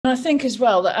I think as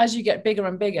well that as you get bigger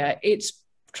and bigger, it's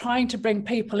trying to bring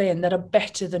people in that are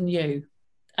better than you,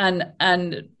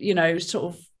 and you know,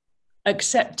 sort of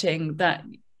accepting that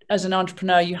as an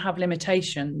entrepreneur you have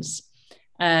limitations,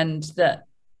 and that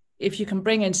if you can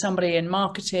bring in somebody in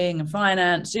marketing and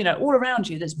finance, you know, all around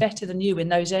you that's better than you in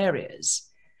those areas,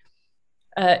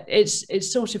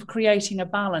 it's sort of creating a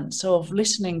balance of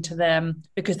listening to them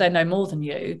because they know more than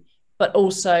you, but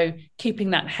also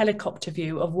keeping that helicopter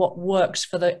view of what works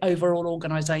for the overall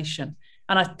organization.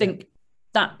 And I think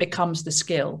that becomes the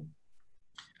skill.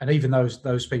 And even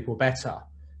those people better,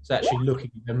 it's actually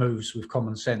looking at the moves with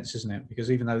common sense, isn't it?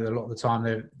 Because even though a lot of the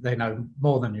time they know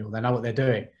more than you, they know what they're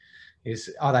doing,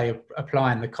 are they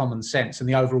applying the common sense and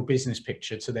the overall business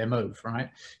picture to their move,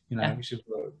 right? You know, which is,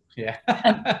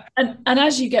 and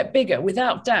as you get bigger,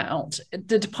 without doubt,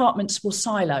 the departments will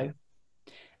silo.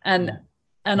 And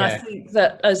I think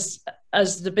that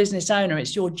as the business owner,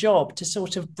 it's your job to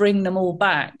sort of bring them all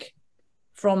back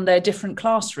from their different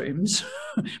classrooms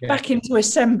back into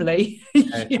assembly.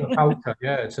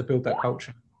 To build that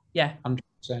culture.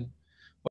 100%.